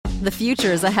The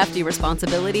future is a hefty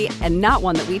responsibility and not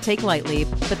one that we take lightly.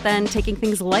 But then taking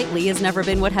things lightly has never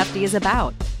been what Hefty is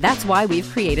about. That's why we've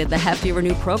created the Hefty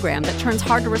Renew program that turns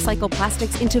hard-to-recycle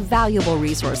plastics into valuable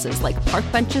resources like park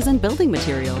benches and building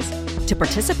materials. To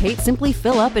participate, simply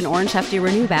fill up an orange Hefty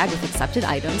Renew bag with accepted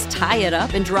items, tie it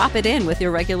up, and drop it in with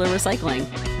your regular recycling.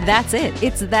 That's it.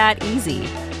 It's that easy.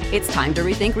 It's time to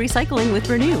rethink recycling with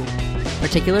Renew.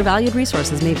 Particular valued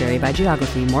resources may vary by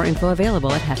geography. More info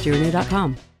available at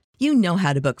heftyrenew.com. You know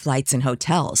how to book flights and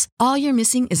hotels. All you're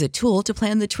missing is a tool to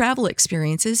plan the travel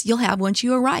experiences you'll have once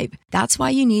you arrive. That's why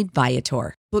you need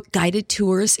Viator. Book guided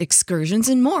tours, excursions,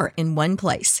 and more in one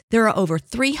place. There are over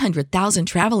 300,000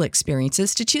 travel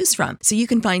experiences to choose from, so you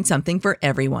can find something for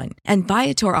everyone. And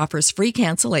Viator offers free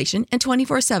cancellation and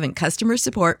 24/7 customer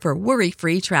support for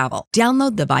worry-free travel.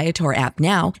 Download the Viator app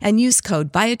now and use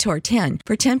code Viator10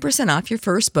 for 10% off your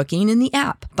first booking in the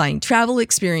app. Find travel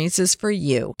experiences for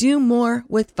you. Do more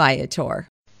with Viator.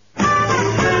 There's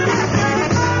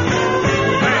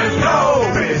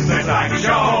no business like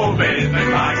show business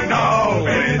like no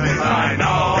business I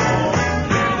know.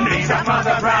 Lisa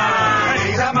Mother Brown,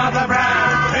 Lisa Mother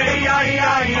Brown,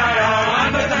 E-I-E-I-E-I-O.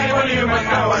 And the day when you must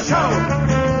go a show,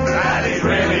 that is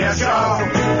really a show.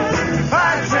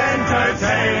 That's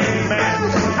entertainment.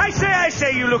 I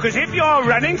say, you look as if you're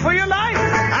running for your life.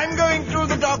 I'm going through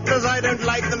the doctors. I don't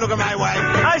like the look of my wife.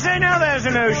 I say, now there's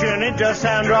a notion. It does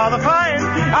sound rather fine.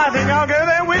 I think I'll go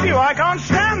there with you. I can't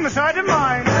stand the sight of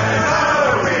mine.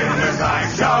 Show business like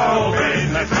show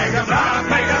business. Make 'em laugh,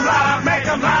 make 'em laugh, make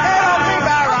 'em laugh. Hey, I'll be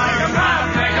back. Make 'em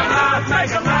laugh, make 'em laugh,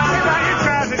 make 'em laugh. Put on your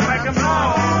trousers, make 'em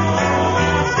laugh.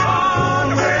 On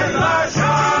with the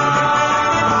show.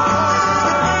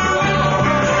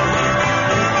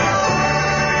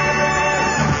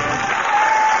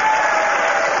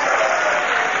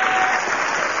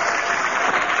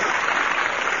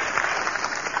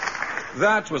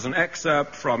 That was an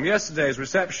excerpt from yesterday's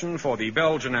reception for the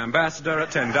Belgian ambassador at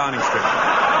 10 Downing Street.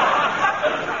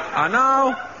 And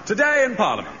now, today in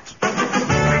Parliament.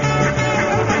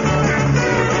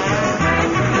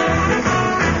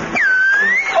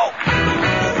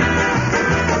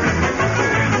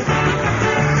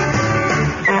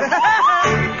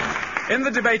 In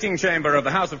the debating chamber of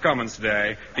the House of Commons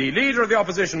today, the Leader of the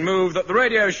Opposition moved that the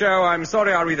radio show I'm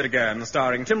Sorry I'll Read It Again,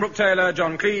 starring Tim Brooke-Taylor,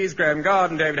 John Cleese, Graham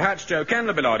Garden, David Hatch, Joe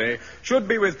Kendler Bilotti, should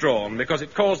be withdrawn because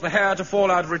it caused the hair to fall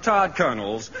out of retired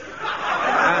colonels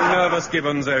and nervous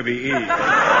Gibbons OBE.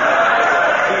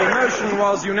 The motion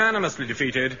was unanimously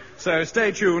defeated, so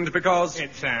stay tuned because...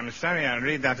 It's, sorry, I'll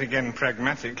read that again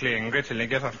pragmatically and grittily.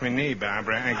 Get off my knee,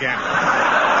 Barbara, again.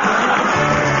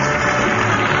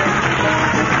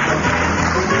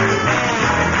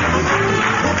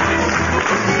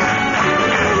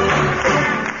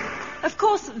 Of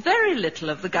course, very little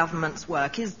of the government's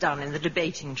work is done in the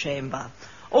debating chamber,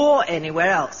 or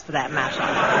anywhere else for that matter.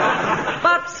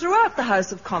 But throughout the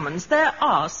House of Commons, there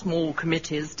are small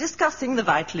committees discussing the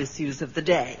vital issues of the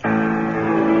day.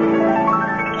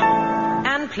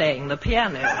 And playing the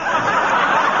piano.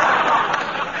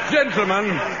 Gentlemen,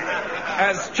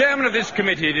 as chairman of this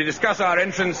committee to discuss our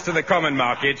entrance to the common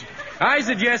market, I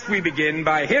suggest we begin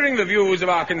by hearing the views of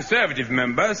our Conservative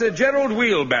member, Sir Gerald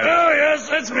Wheelbarrow. Oh, yes,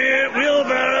 that's me,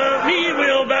 Wheelbarrow. Me,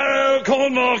 Wheelbarrow,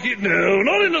 common market, no.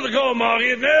 Not into the common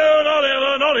market, no, not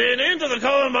ever, not in. Into the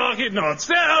common market, not.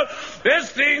 Stay out.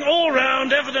 Best thing all round,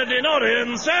 definitely not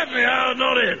in. Certainly out,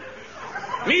 not in.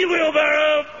 Me,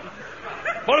 Wheelbarrow.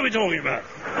 What are we talking about?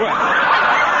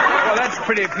 Well, that's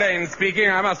pretty plain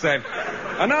speaking, I must say.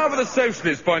 And now for the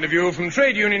socialist point of view from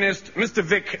trade unionist Mr.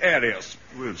 Vic Arias.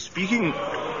 Well, speaking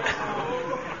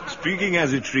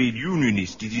as a trade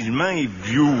unionist, it is my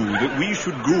view that we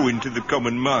should go into the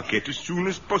common market as soon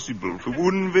as possible for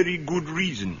one very good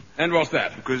reason. And what's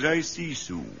that? Because I see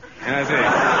so. I see.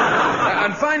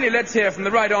 And finally, let's hear from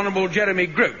the Right Honourable Jeremy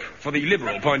Grope for the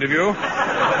Liberal point of view.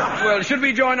 Well, should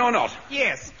we join or not?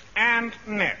 Yes, and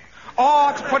no.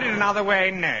 Or, to put it another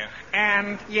way, no.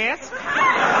 And yes? Well,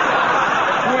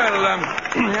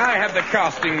 I have the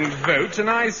casting vote, and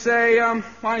I say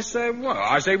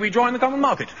we join the common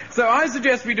market. So I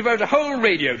suggest we devote a whole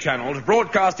radio channel to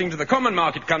broadcasting to the common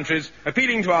market countries,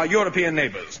 appealing to our European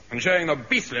neighbours, and showing the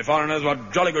beastly foreigners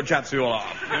what jolly good chaps you all are.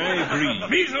 I agree.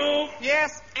 Me too.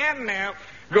 Yes, and no.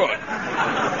 Good.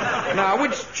 Now,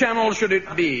 which channel should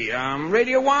it be?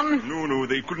 Radio 1? No,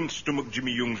 they couldn't stomach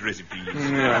Jimmy Young's recipes.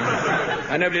 Yeah.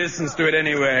 And nobody listens to it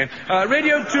anyway.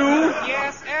 Radio 2?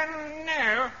 Yes, and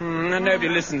no. And nobody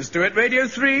listens to it. Radio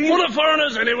 3? Full of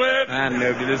foreigners anywhere. And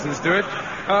nobody listens to it.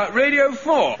 Radio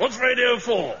 4? What's Radio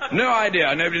 4? No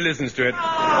idea. Nobody listens to it.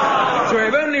 So we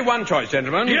have only one choice,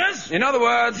 gentlemen. Yes? In other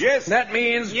words, Yes. that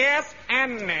means Yes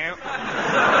and no.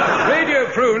 Radio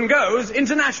Prune goes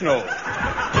international.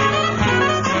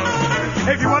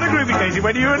 If you want a groovy daisy,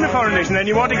 whether you're in the foreign nation and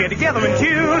you want to get together in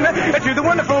tune to the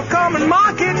wonderful common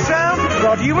market sound,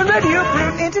 brought to you with Radio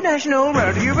Prune International,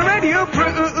 brought to you with Radio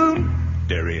Prune.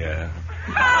 Derriere.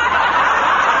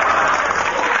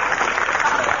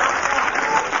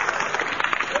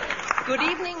 Good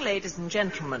evening, ladies and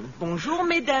gentlemen. Bonjour,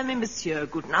 mesdames et messieurs.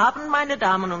 Guten Abend, meine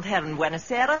Damen und Herren.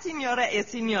 Buonasera, signore e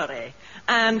signore.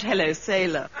 And hello,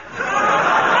 sailor.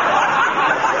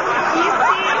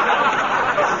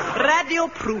 Radio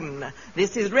Prune.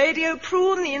 This is Radio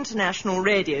Prune, the international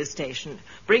radio station,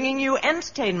 bringing you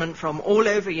entertainment from all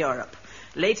over Europe.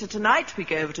 Later tonight, we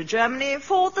go over to Germany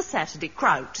for the Saturday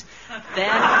Kraut.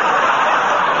 Then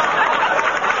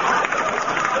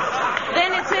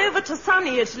it's over to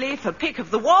sunny Italy for Pick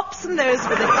of the Wops and those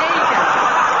with a day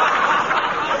job.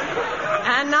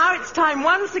 And now it's time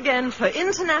once again for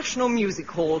International Music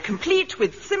Hall, complete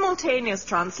with simultaneous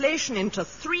translation into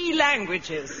 3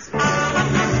 languages.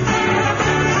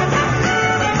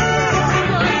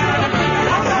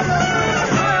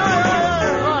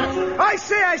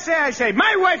 I say,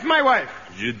 my wife.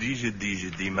 Je dis,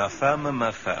 ma femme,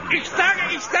 ma femme. Ich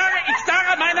sage,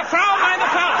 meine Frau.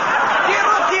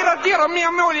 Tiro,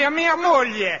 mia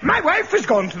moglie. My wife has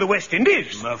gone to the West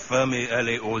Indies. Ma femme est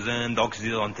allée aux Indes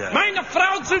occidentales. Meine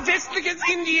Frau zu westlichen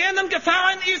Indien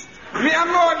gefahren ist. Mia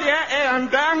moglie è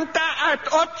andata ad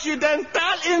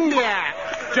Occidental India.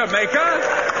 Jamaica?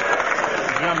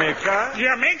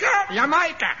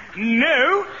 Jamaica.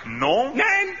 No. Non?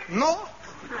 Nein, no.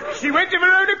 She went of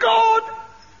her own accord.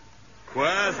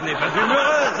 Quoi? Ce n'est pas une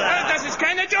heureuse. Das ist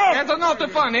keine Joke. That's not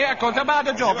funny. I caught about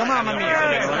a joke, mamma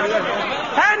mia.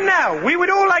 And now, we would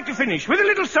all like to finish with a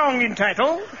little song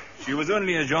entitled... She was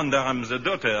only a gendarme's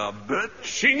daughter, but...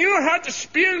 She knew how to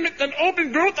spielen mit den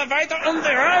Obelbrot weiter on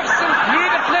the Earth und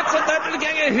jede Plätze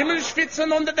Doppelgänge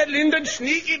Himmelspitzen unter der Linden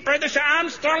Sneaky British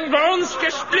Armstrong Bones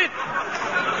gesplit.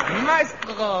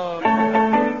 Maestro.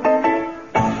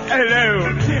 Hello,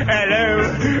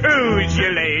 who's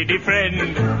your lady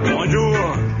friend?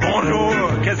 Bonjour.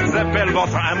 Qu'est-ce que s'appelle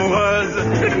votre amoureuse?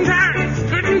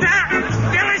 Guten Tag.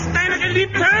 Der ist deine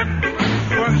Geliebte?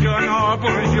 Buongiorno,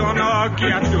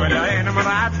 chi ha tua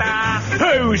innamorata?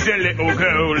 Who's the little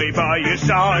girlie by your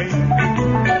side?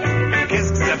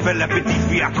 Qu'est-ce que s'appelle la petite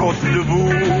fille à côté de vous?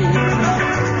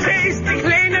 Wer ist die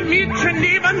kleine Mädchen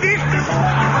neben dich?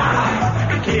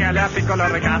 Chi è la piccola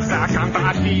ragazza accanto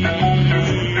a te?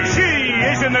 She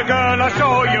isn't the girl I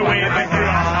saw you with.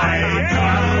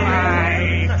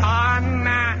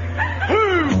 Anna.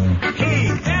 Who's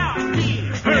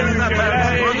your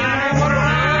lady?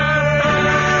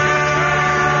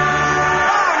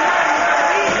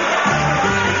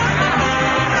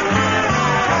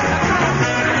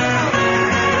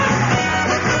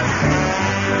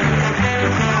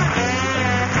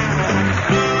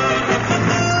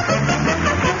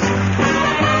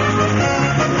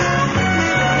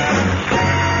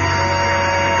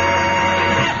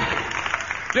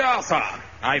 Dear sir,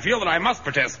 I feel that I must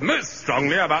protest most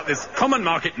strongly about this common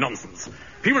market nonsense.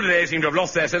 People today seem to have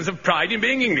lost their sense of pride in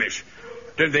being English.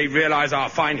 Don't they realize our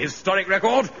fine historic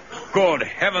record? Good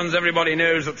heavens, everybody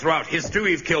knows that throughout history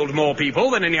we've killed more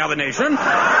people than any other nation.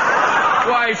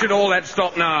 Why should all that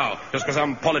stop now? Just because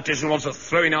some politician wants to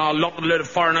throw in our lot with a load of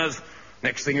foreigners?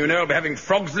 Next thing you know, we'll be having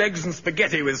frog's legs and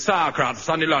spaghetti with sauerkraut for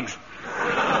Sunday lunch.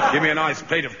 Give me a nice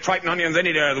plate of triton onions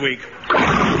any day of the week.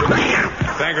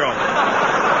 Thank you.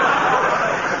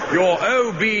 Your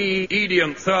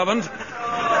obedient servant,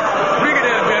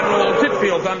 Brigadier General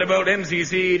Titfield Thunderbolt,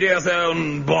 MCC, dear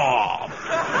son, Bob.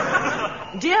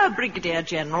 Dear Brigadier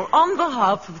General, on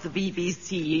behalf of the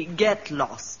BBC, get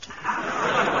lost.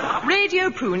 Radio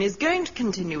Prune is going to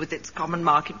continue with its common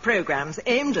market programs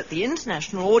aimed at the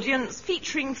international audience,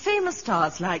 featuring famous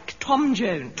stars like Tom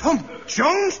Jones. Tom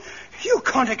Jones? You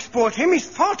can't export him. He's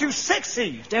far too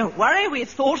sexy. Don't worry, we've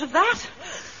thought of that.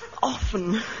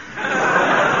 Often.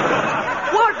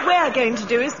 What we're going to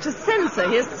do is to censor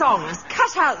his songs,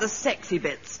 cut out the sexy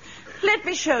bits. Let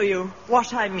me show you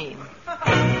what I mean.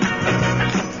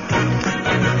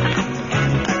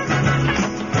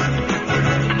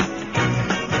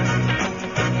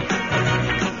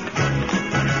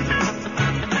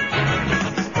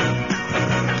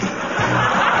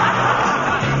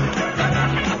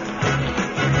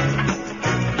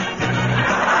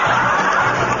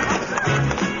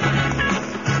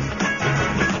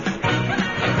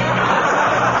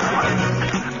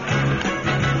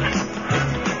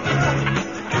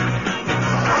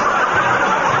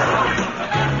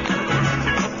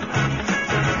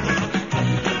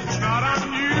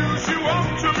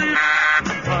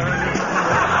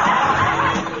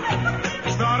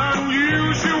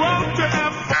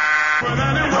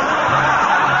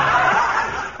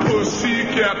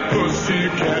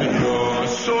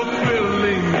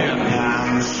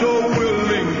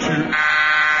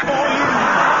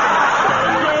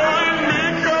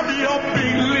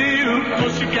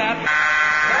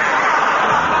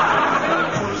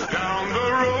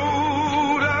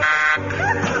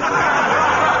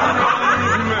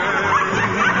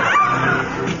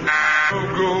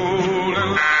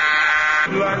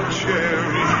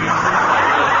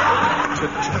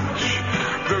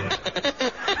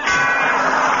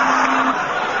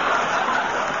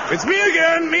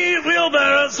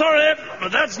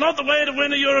 but that's not the way to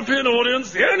win a European audience.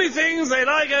 The only things they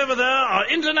like over there are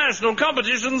international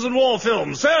competitions and war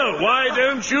films. So, why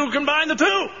don't you combine the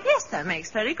two? Yes, that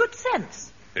makes very good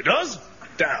sense. It does?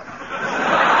 Damn.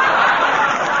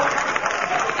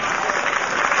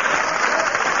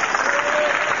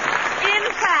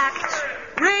 In fact,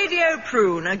 Radio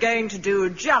Prune are going to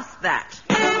do just that.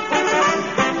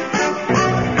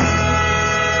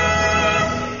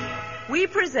 We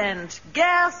present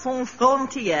Guerre sans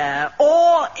frontières,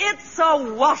 or It's a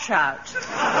Washout.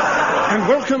 And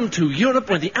welcome to Europe,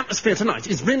 where the atmosphere tonight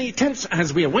is really tense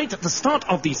as we await the start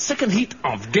of the second heat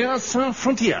of Guerre sans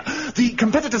frontières. The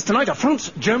competitors tonight are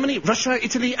France, Germany, Russia,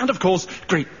 Italy, and of course,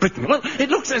 Great Britain. Well, it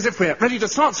looks as if we're ready to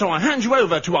start, so I hand you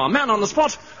over to our man on the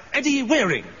spot, Eddie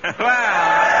Waring.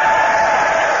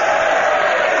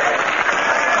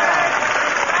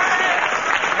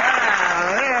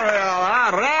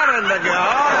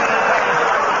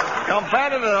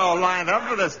 Competitor all lined up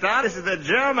for the start. This is the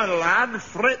German lad,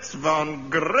 Fritz von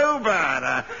Gruber.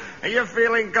 Are you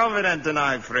feeling confident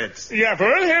tonight, Fritz?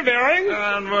 Jawohl, Herr Waring.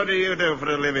 And what do you do for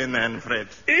a living then,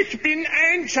 Fritz? Ich bin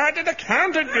ein chartered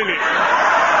accountant, Billy.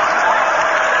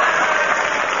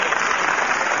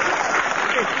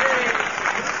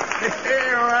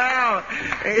 Well,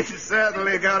 he's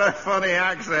certainly got a funny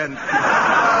accent.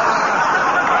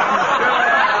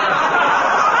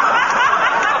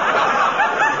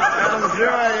 I'm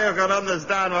sure you can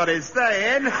understand what he's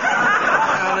saying.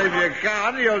 And if you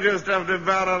can't, you'll just have to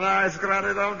bet an ice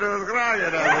credit up to his ground,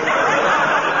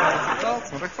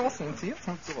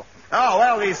 Oh,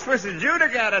 well, the Swiss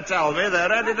adjudicator tell me they're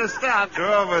ready to start.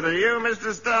 Over to you,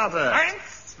 Mr. Starter. 1,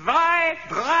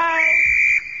 2, 3...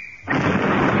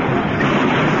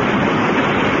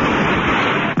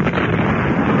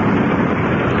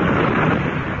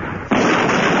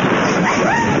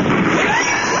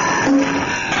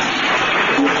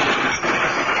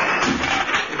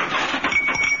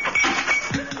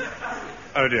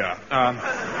 Oh, dear.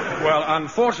 Well,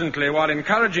 unfortunately, while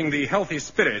encouraging the healthy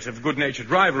spirit of good-natured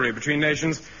rivalry between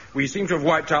nations, we seem to have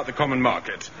wiped out the common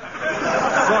market.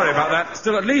 Sorry about that.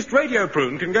 Still, at least Radio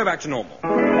Prune can go back to normal.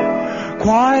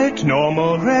 Quite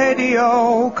normal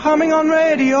radio, coming on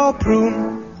Radio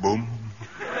Prune. Boom.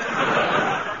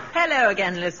 Hello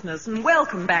again, listeners, and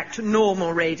welcome back to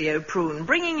normal Radio Prune,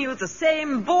 bringing you the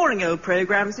same boring old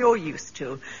programs you're used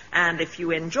to. And if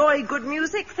you enjoy good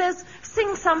music, there's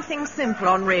Sing Something Simple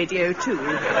on radio too. So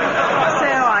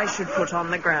I should put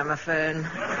on the gramophone.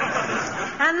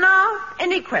 And now,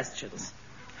 any questions?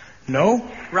 No?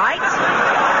 Right?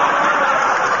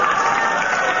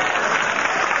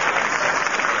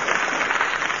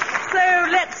 So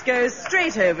let's go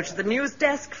straight over to the news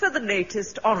desk for the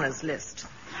latest honours list.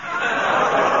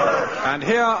 And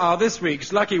here are this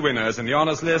week's lucky winners in the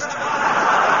honours list, picked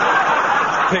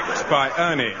by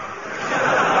Ernie.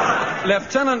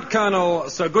 Lieutenant Colonel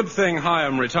Sir Goodthing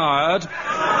Hyam, retired,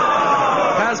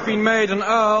 has been made an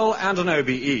Earl and an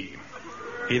OBE.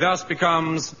 He thus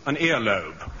becomes an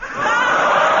earlobe.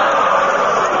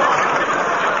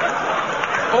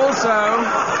 Also,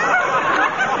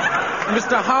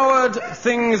 Mr. Howard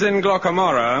Things in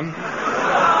Glockamora,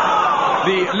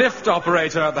 the lift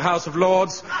operator at the House of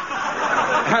Lords,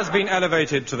 has been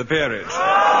elevated to the peerage.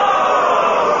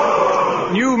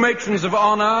 New matrons of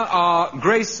honour are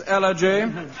Grace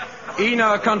Ellergy,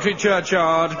 Ina Country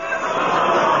Churchyard,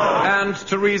 and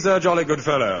Teresa Jolly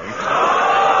Goodfellow.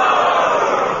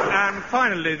 And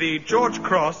finally, the George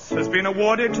Cross has been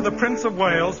awarded to the Prince of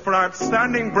Wales for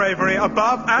outstanding bravery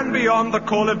above and beyond the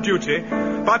call of duty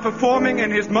by performing in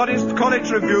his modest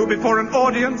college review before an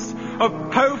audience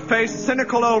of po-faced,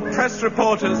 cynical old press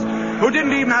reporters who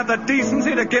didn't even have the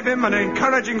decency to give him an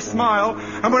encouraging smile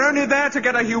and were only there to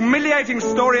get a humiliating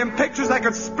story and pictures they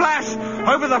could splash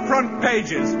over the front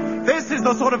pages. This is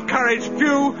the sort of courage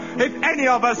few, if any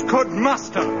of us, could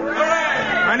muster.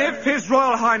 And if His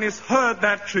Royal Highness heard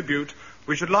that tribute,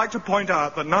 we should like to point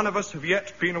out that none of us have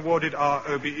yet been awarded our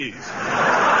OBEs.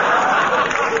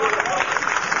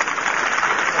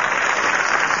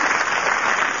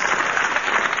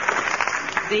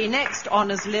 The next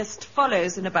honours list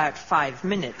follows in about 5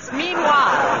 minutes.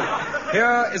 Meanwhile...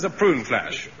 Here is a prune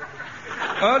flash.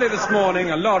 Early this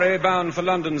morning, a lorry bound for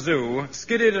London Zoo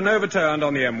skidded and overturned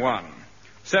on the M1.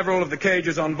 Several of the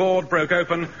cages on board broke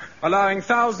open, allowing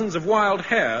thousands of wild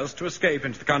hares to escape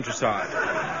into the countryside.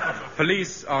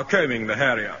 Police are combing the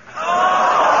harrier.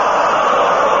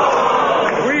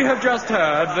 We have just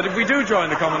heard that if we do join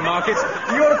the common market,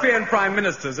 the European Prime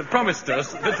Ministers have promised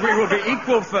us that we will be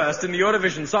equal first in the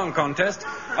Eurovision Song Contest,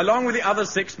 along with the other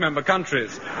 6 member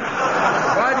countries.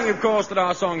 Why Forgetting, of course, that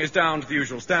our song is down to the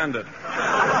usual standard.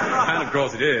 And, of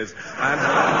course, it is. And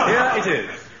here it is.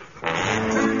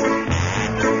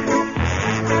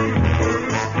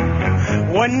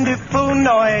 Wonderful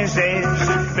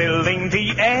noises filling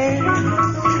the air.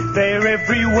 They're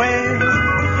everywhere.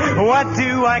 What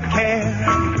do I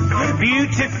care?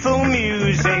 Beautiful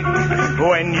music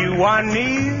when you are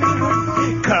near.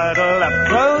 Cuddle up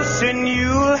close and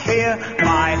you'll hear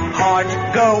my heart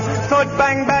go. Thud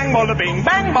bang bang, mola bing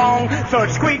bang bong.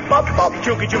 Thud squeak bop bop,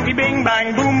 chooky chooky bing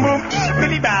bang boom boom.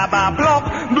 Billy ba ba blop.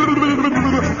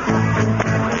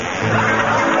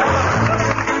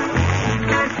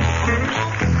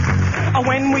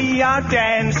 When we are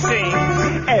dancing,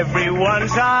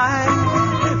 everyone's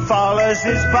eye follows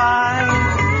us by.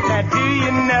 Now do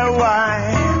you know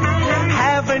why?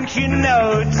 Haven't you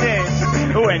noticed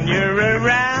when you're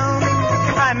around,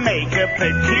 I make a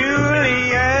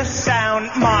peculiar sound.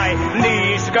 My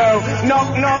knees go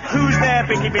knock knock, who's there?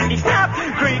 Bingy bingy snap,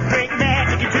 creak creak, there,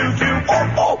 diggy doo doo,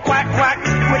 oh oh, quack quack,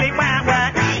 willy whack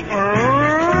whack.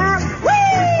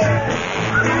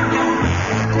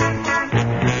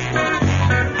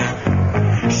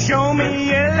 Show me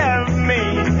you love me,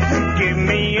 give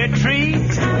me a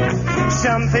treat,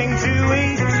 something to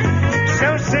eat,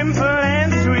 so simple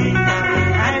and sweet.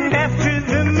 And after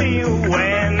the meal,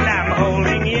 when I'm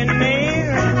holding you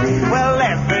near, well,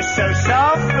 ever so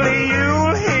softly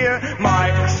you'll hear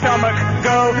my stomach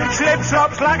go slip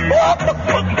slops like boop,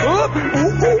 boop, boop,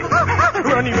 ooh,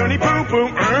 ooh, runny, runny, poo, poo,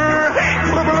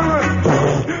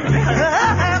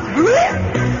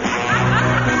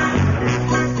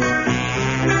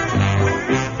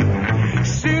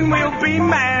 we'll be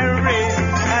married,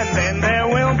 and then there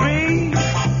will be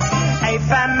a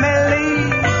family,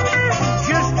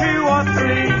 just 2 or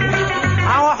 3.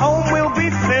 Our home will be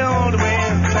filled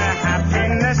with the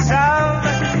happiness of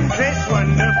this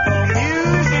wonderful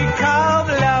music called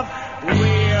love.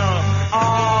 We'll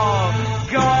all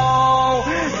go.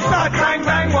 Thud bang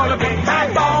bang, walla bing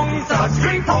bang bong. Thud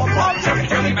scream pop pop, chubby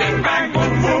chubby bing bang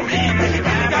boom boom. Bing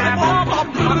bang bang pop pop.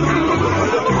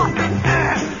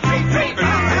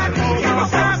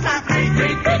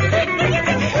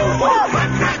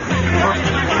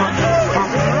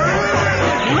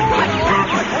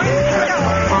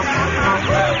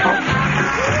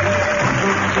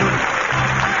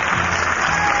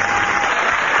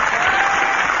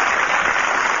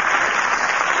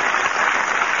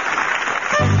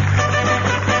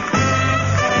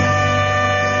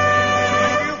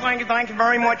 Thank you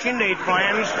very much indeed,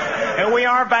 friends. And we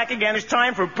are back again. It's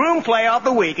time for Broom Play of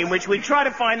the Week, in which we try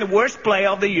to find the worst play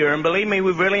of the year. And believe me,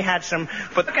 we've really had some.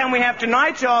 But can we have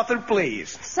tonight's author,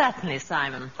 please? Certainly,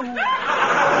 Simon.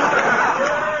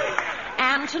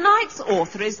 And tonight's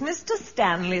author is Mr.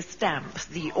 Stanley Stamp,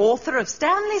 the author of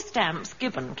Stanley Stamp's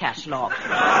Gibbon Catalogue.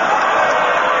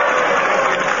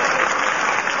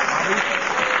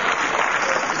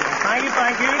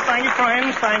 Thank you,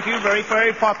 friends. Thank you. Very,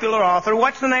 very popular author.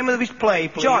 What's the name of his play,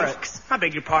 please? Jorrocks. I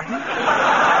beg your pardon?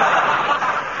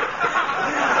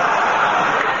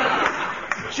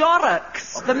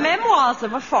 Jorrocks, the memoirs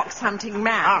of a fox-hunting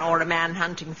man, or a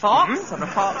man-hunting fox, or a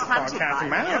fox-hunting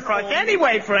man. Yes, right.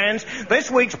 Anyway, friends,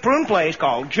 this week's Prune Play is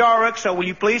called Jorrocks, so will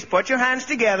you please put your hands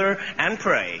together and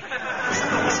pray.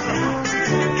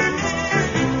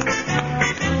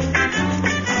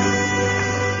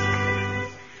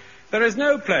 There is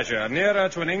no pleasure nearer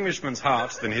to an Englishman's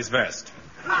heart than his vest.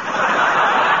 But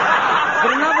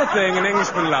another thing an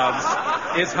Englishman loves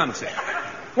is hunting.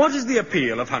 What is the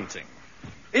appeal of hunting?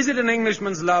 Is it an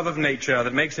Englishman's love of nature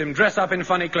that makes him dress up in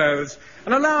funny clothes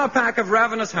and allow a pack of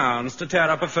ravenous hounds to tear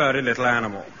up a furry little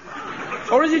animal?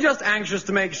 Or is he just anxious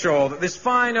to make sure that this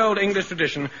fine old English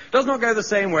tradition does not go the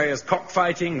same way as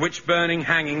cockfighting, witch-burning,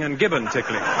 hanging, and gibbon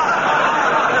tickling?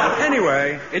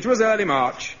 Anyway, it was early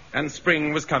March, and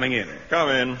spring was coming in. Come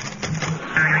in.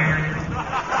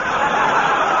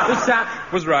 The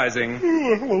sap was rising.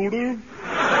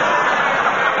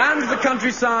 And the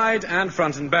countryside, and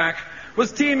front and back,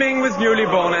 was teeming with newly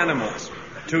born animals.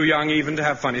 Too young even to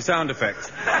have funny sound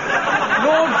effects.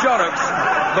 Lord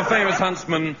Jorrocks, the famous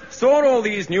huntsman, saw all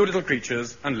these new little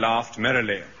creatures and laughed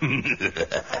merrily.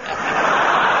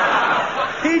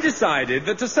 He decided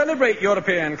that to celebrate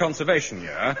European Conservation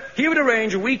Year, he would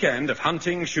arrange a weekend of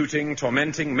hunting, shooting,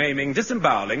 tormenting, maiming,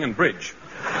 disemboweling, and bridge.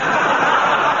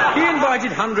 He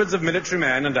invited hundreds of military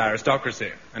men and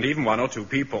aristocracy, and even 1 or 2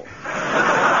 people.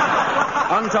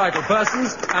 Untitled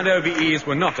persons and OBEs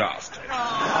were not asked.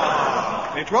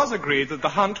 It was agreed that the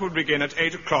hunt would begin at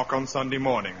 8 o'clock on Sunday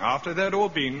morning, after they'd all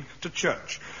been to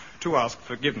church to ask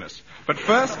forgiveness. But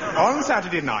first, on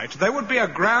Saturday night, there would be a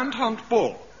grand hunt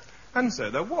ball. And so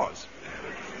there was.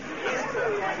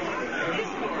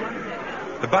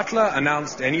 The butler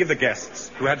announced any of the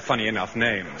guests who had funny enough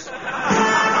names.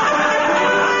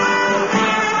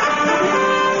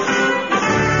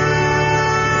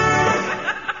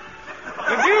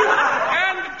 The Duke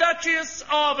and Duchess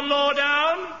of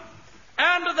Lawdown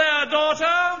and their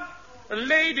daughter,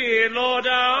 Lady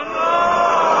Lawdown.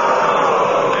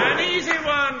 An easy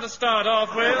one to start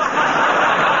off with.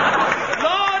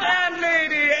 Lord and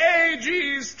Lady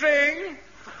A.G. String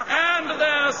and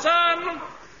their son,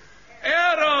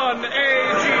 Aaron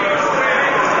A.G.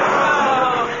 String.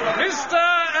 Mr.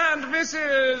 and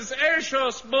Mrs.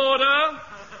 Asius Border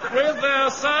with their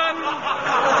son,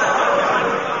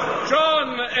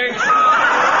 John Asius.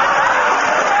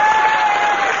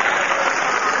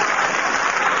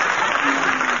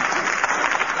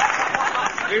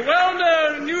 The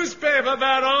well-known newspaper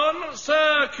baron,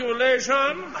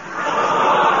 Circulation.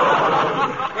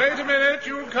 Wait a minute,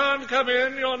 you can't come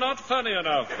in, you're not funny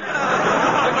enough. The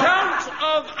Count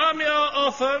of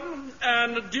Amir-Offen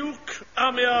and Duke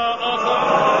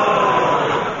Amir-Offen.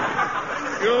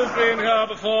 You've been here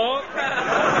before.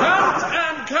 Count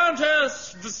and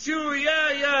Countess de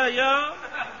Suya.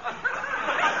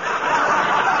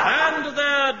 And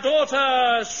their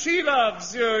daughter, she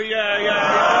loves you,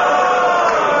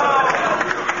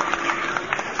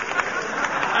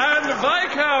 And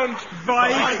Viscount, I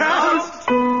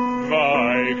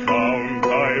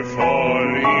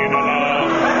fall in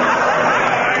love.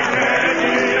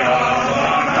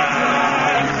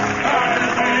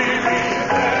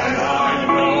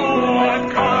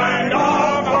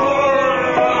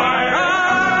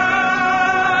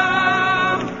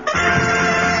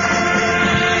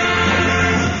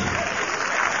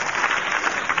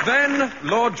 Then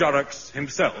Lord Jorrocks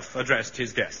himself addressed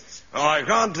his guests. Oh, I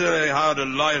can't tell you how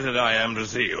delighted I am to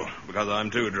see you, because I'm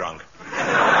too drunk.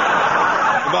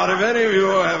 But if any of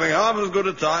you are having half as good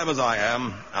a time as I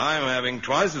am, I'm having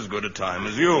twice as good a time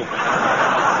as you.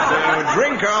 So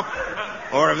drink up,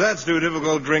 or if that's too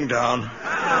difficult, drink down.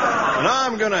 And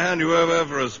I'm going to hand you over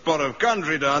for a spot of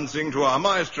country dancing to our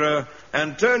maestro,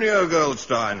 Antonio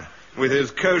Goldstein, with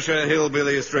his kosher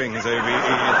hillbilly strings,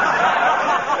 ABE.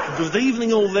 Good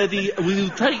evening already. Will you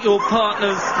take your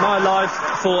partners, my life,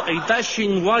 for a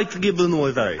dashing white gibbon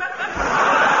with a...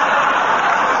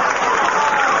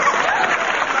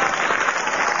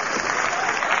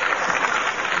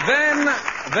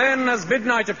 Then, as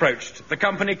midnight approached, the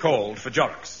company called for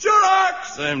Jorrocks.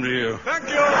 Jorrocks! Same to you. Thank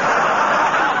you.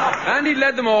 And he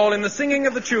led them all in the singing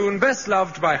of the tune best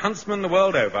loved by huntsmen the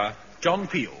world over, John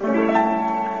Peel.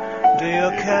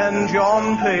 Dear Ken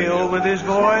John Peel, with his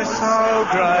voice so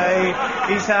grey,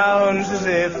 he sounds as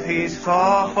if he's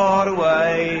far, far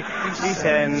away. He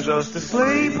sends us to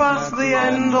sleep past the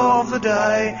end of the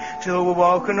day, till we're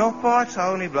woken up by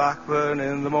Tony Blackburn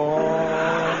in the morning.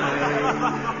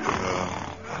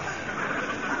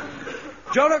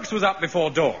 Jorrocks was up before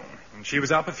dawn, and she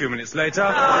was up a few minutes later,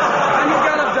 and he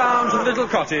galloped down to the little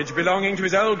cottage belonging to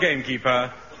his old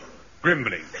gamekeeper,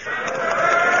 Grimbling.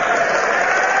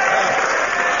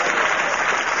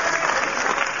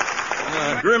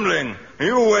 Grimling, are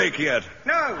you awake yet?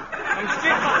 No,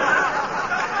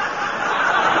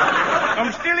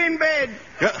 I'm still in bed.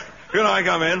 Can I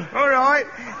come in? All right,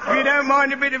 if you don't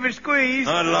mind a bit of a squeeze.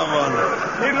 I'd love one.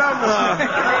 You'd love one.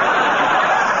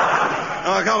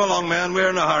 Oh, come along, man. We're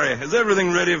in a hurry. Is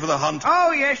everything ready for the hunt?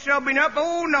 Oh, yes, I've been up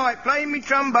all night playing me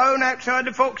trombone outside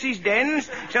the foxes' dens,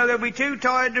 so they'll be too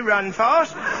tired to run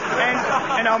fast.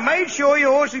 And I made sure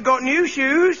your horse has got new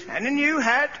shoes and a new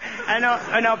hat, and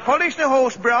I polished the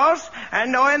horse bras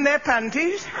and ironed their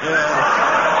panties.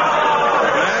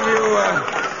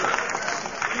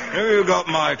 Have you got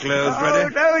my clothes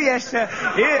ready? Oh, yes, sir.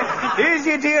 Here's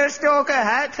your deer stalker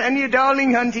hat and your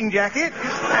darling hunting jacket,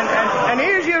 and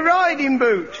here's your riding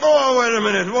boots. Oh, wait a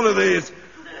minute. What are these?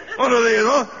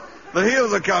 Huh? The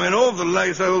heels are coming off, the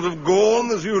lace holes have gone,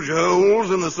 there's huge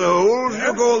holes in the soles.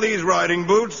 You call these riding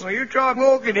boots? Well, you try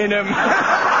walking in them.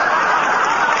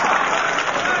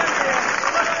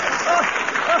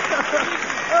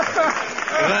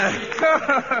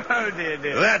 Oh, dear.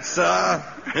 That, sir,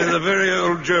 is a very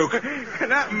old joke.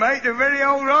 That, mate, a very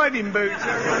old riding boots.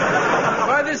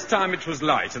 By this time it was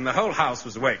light, and the whole house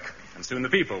was awake, and soon the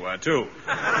people were too.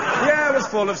 The air was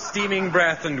full of steaming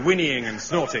breath and whinnying and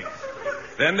snorting.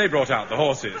 Then they brought out the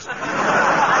horses.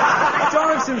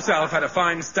 Jorrocks himself had a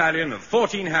fine stallion of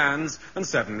 14 hands and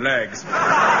 7 legs.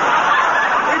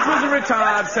 It was a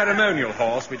retired ceremonial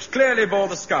horse, which clearly bore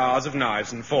the scars of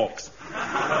knives and forks.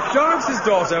 Jorrocks'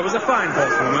 daughter was a fine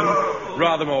horsewoman,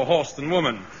 rather more horse than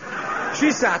woman.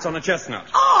 She sat on a chestnut.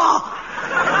 Oh!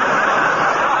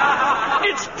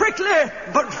 It's prickly,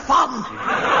 but fun.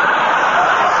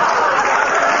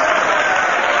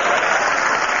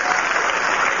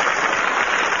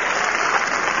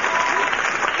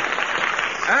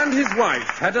 And his wife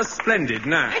had a splendid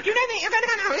nap. Do you know that you're going to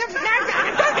go home?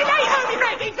 Don't be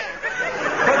late,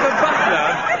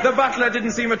 But the butler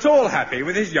didn't seem at all happy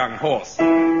with his young horse. What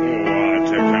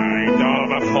a kind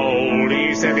of a foal,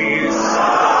 he said he's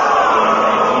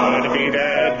to be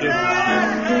dead.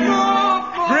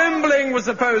 Grimbling was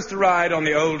supposed to ride on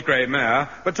the old grey mare,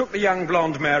 but took the young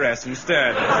blonde mayoress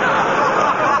instead.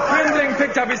 Grimbling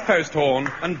picked up his post horn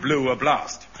and blew a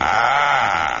blast.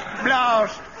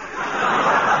 Blast.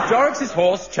 Jorrocks'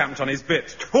 horse champed on his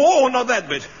bit. Oh, not that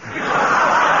bit.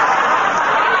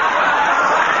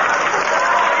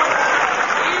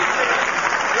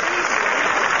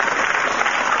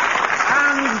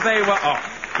 And they were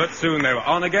off, but soon they were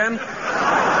on again.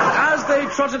 As they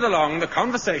trotted along, the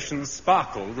conversation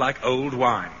sparkled like old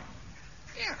wine.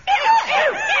 Isn't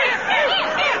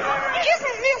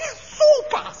this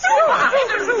super?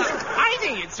 I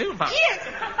think it's super. Yes,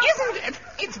 isn't it?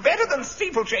 It's better than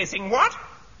steeplechasing, what?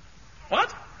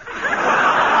 What?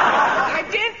 I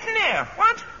don't know.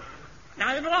 What?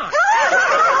 Neither do I.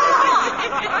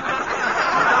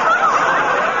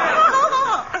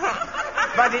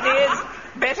 But it is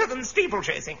better than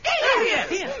steeplechasing.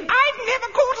 Yes. I've never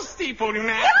caught a steeple, you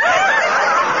know.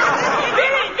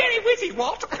 Very, very witty,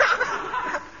 what?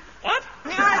 What?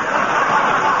 No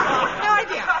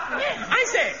idea. I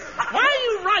say, why are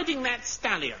you riding that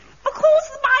stallion? Because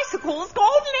the bicycle's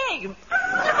got legs.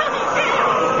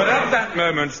 But at that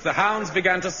moment, the hounds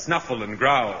began to snuffle and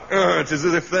growl. Oh, it is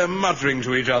as if they're muttering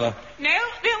to each other. No,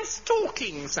 they're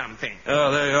stalking something.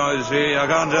 Oh, there you are, you see. I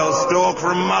can't tell stalk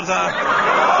from mutter.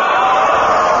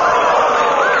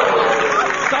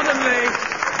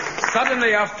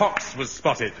 Suddenly a fox was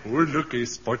spotted. Oh, look, a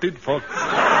spotted fox.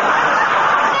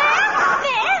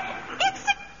 It's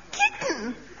a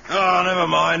kitten. Oh, never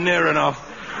mind. Near enough.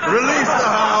 Release the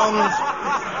hounds.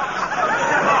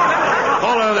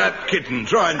 Follow that kitten.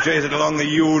 Try and chase it along the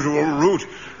usual route.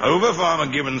 Over Farmer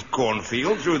Gibbons'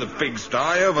 cornfield, through the pigsty,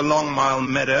 over Long Mile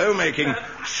Meadow, making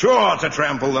sure to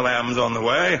trample the lambs on the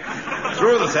way,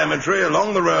 through the cemetery,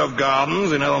 along the row of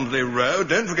gardens in Elmsley Road.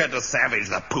 Don't forget to savage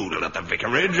the poodle at the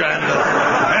vicarage,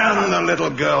 and the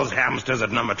little girl's hamsters at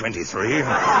number 23.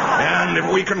 And if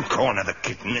we can corner the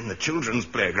kitten in the children's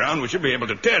playground, we should be able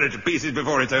to tear it to pieces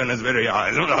before its owner's very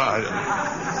eyes.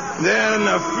 Then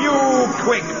a few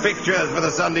quick pictures for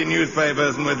the Sunday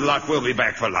newspapers, and with luck we'll be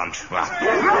back for lunch.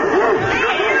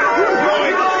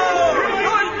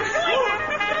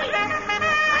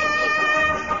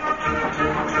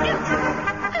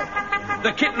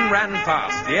 The kitten ran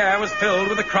fast. The air was filled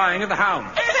with the crying of the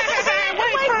hounds.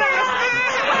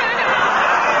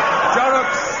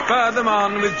 Jorrocks spurred them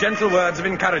on with gentle words of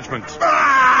encouragement.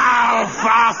 Oh,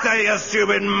 faster, you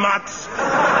stupid mutts!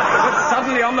 But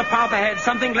suddenly on the path ahead,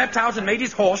 something leapt out and made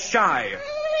his horse shy.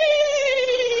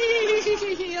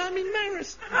 I'm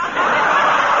embarrassed.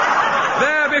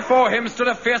 There before him stood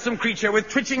a fearsome creature with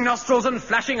twitching nostrils and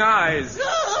flashing eyes.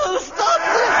 Oh, stop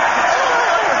this!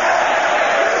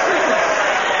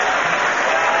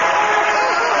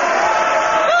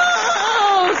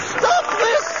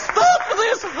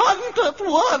 Hunt at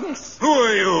once. Who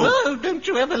are you? Oh, don't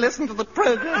you ever listen to the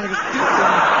program, you stupid.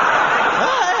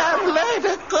 I am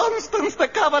Lady Constance de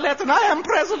Cavalet, and I am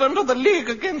president of the League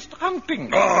Against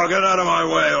Hunting. Oh, get out of my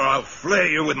way, or I'll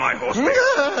flay you with my horse.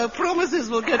 Promises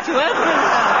will get you everywhere.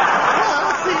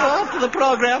 I'll see you after the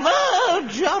program. Oh,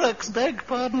 Jorrocks, beg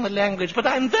pardon the language, but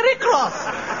I'm very cross.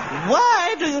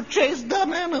 Why do you chase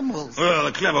dumb animals? Well,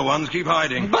 the clever ones keep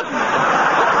hiding. But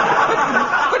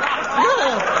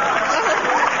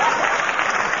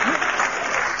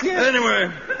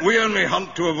Anyway, we only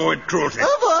hunt to avoid cruelty.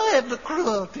 Avoid the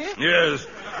cruelty? Yes.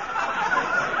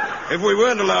 If we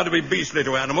weren't allowed to be beastly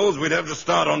to animals, we'd have to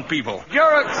start on people.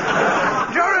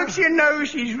 Jorrocks, you know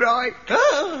she's right.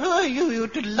 Oh, who are you, you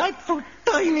delightful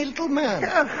tiny little man?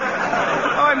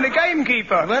 I'm the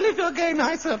gamekeeper. Well, if you're game,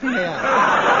 I certainly am.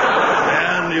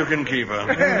 And you can keep her.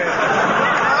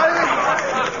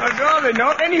 I'd rather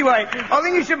not. Anyway, I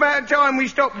think it's about time we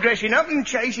stopped dressing up and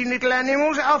chasing little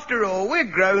animals. After all, we're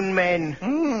grown men.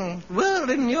 Well,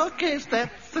 in your case,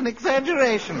 that's an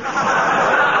exaggeration. But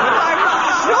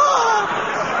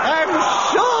I'm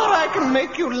sure I can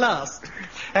make you last.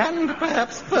 And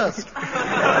perhaps first.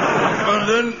 But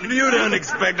then you don't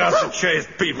expect us to chase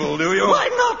people, do you? Why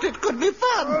not? It could be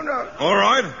fun. Oh, no. All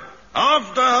right.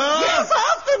 After her. Yes,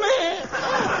 after me.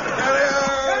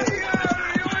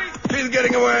 She's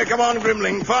getting away. Come on,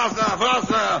 Grimling. Faster,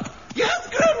 faster. Yes,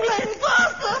 Grimling.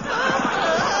 Faster,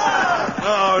 faster.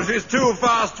 Oh, she's too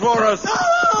fast for us. Oh,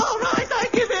 all right, I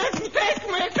give in.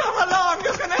 Take me. Come along.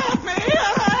 You can have me. Here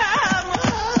I am.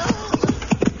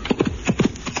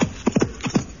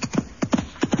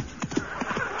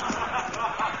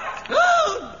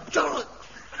 Oh, Jorrocks.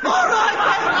 All right,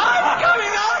 I'm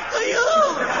coming after you.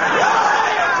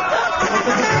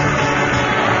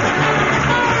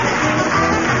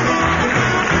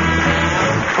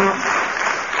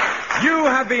 You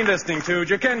have been listening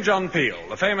to Ken John Peel,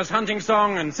 the famous hunting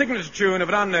song and signature tune of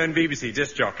an unknown BBC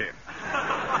disc jockey.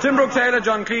 Tim Brooke Taylor,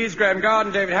 John Cleese, Graham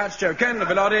Garden, David Hatch, Joe Kendall,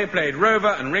 Bilotti played Rover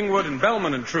and Ringwood and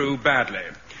Bellman and True badly.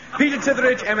 Peter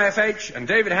Titheridge, MFH, and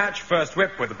David Hatch, first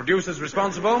whip, were the producers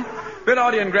responsible.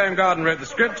 Bilotti and Graham Garden wrote the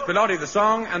script, Bilotti the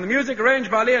song, and the music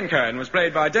arranged by Lee and Cohen was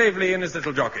played by Dave Lee and his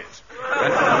little jockeys.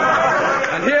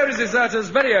 And here is Deserter's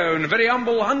very own, very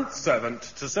humble hunt servant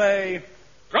to say,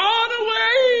 "Gone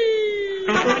away!"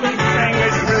 And I will drink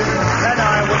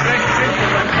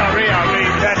I'm sorry, I'll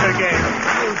read that again.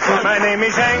 My name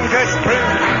is Angus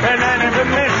Prune, and I never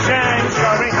miss. I'm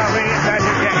sorry, I'll read that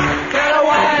again. Get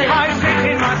away! I sit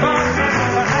in my box.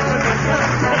 My name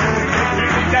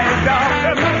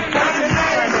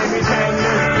is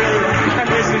Angus Prune, and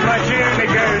this is my tune. It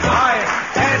goes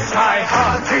I-S-I-R-T-A.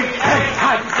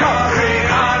 I'm sorry,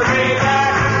 I'll read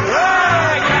that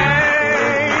again.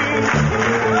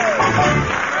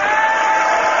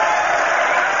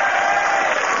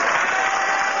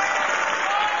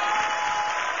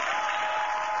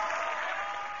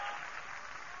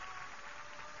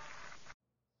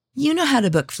 You know how to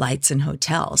book flights and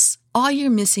hotels. All you're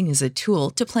missing is a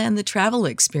tool to plan the travel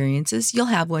experiences you'll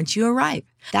have once you arrive.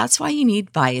 That's why you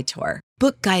need Viator.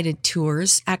 Book guided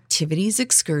tours, activities,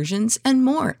 excursions, and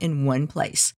more in one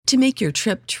place to make your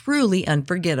trip truly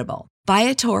unforgettable.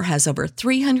 Viator has over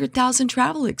 300,000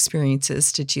 travel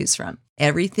experiences to choose from.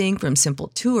 Everything from simple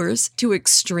tours to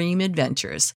extreme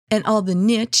adventures and all the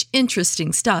niche,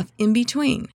 interesting stuff in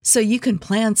between. So you can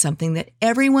plan something that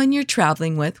everyone you're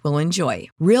traveling with will enjoy.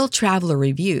 Real traveler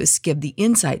reviews give the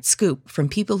inside scoop from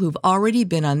people who've already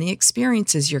been on the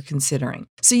experiences you're considering.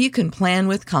 So you can plan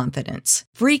with confidence.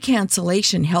 Free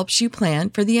cancellation helps you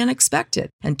plan for the unexpected.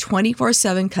 And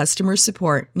 24/7 customer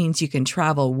support means you can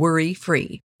travel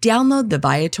worry-free. Download the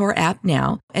Viator app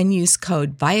now and use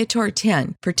code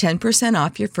Viator10 for 10%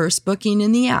 off your first booking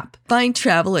in the app. Find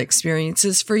travel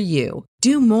experiences for you.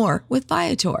 Do more with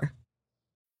Viator.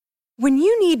 When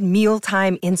you need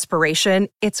mealtime inspiration,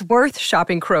 it's worth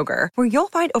shopping Kroger, where you'll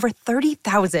find over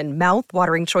 30,000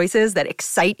 mouth-watering choices that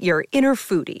excite your inner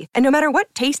foodie. And no matter what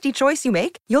tasty choice you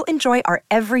make, you'll enjoy our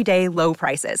everyday low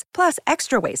prices, plus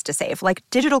extra ways to save, like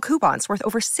digital coupons worth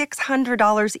over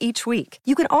 $600 each week.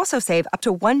 You can also save up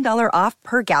to $1 off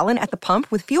per gallon at the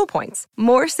pump with fuel points.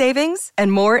 More savings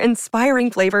and more inspiring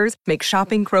flavors make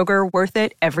shopping Kroger worth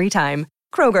it every time.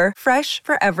 Kroger, fresh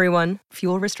for everyone.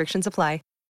 Fuel restrictions apply.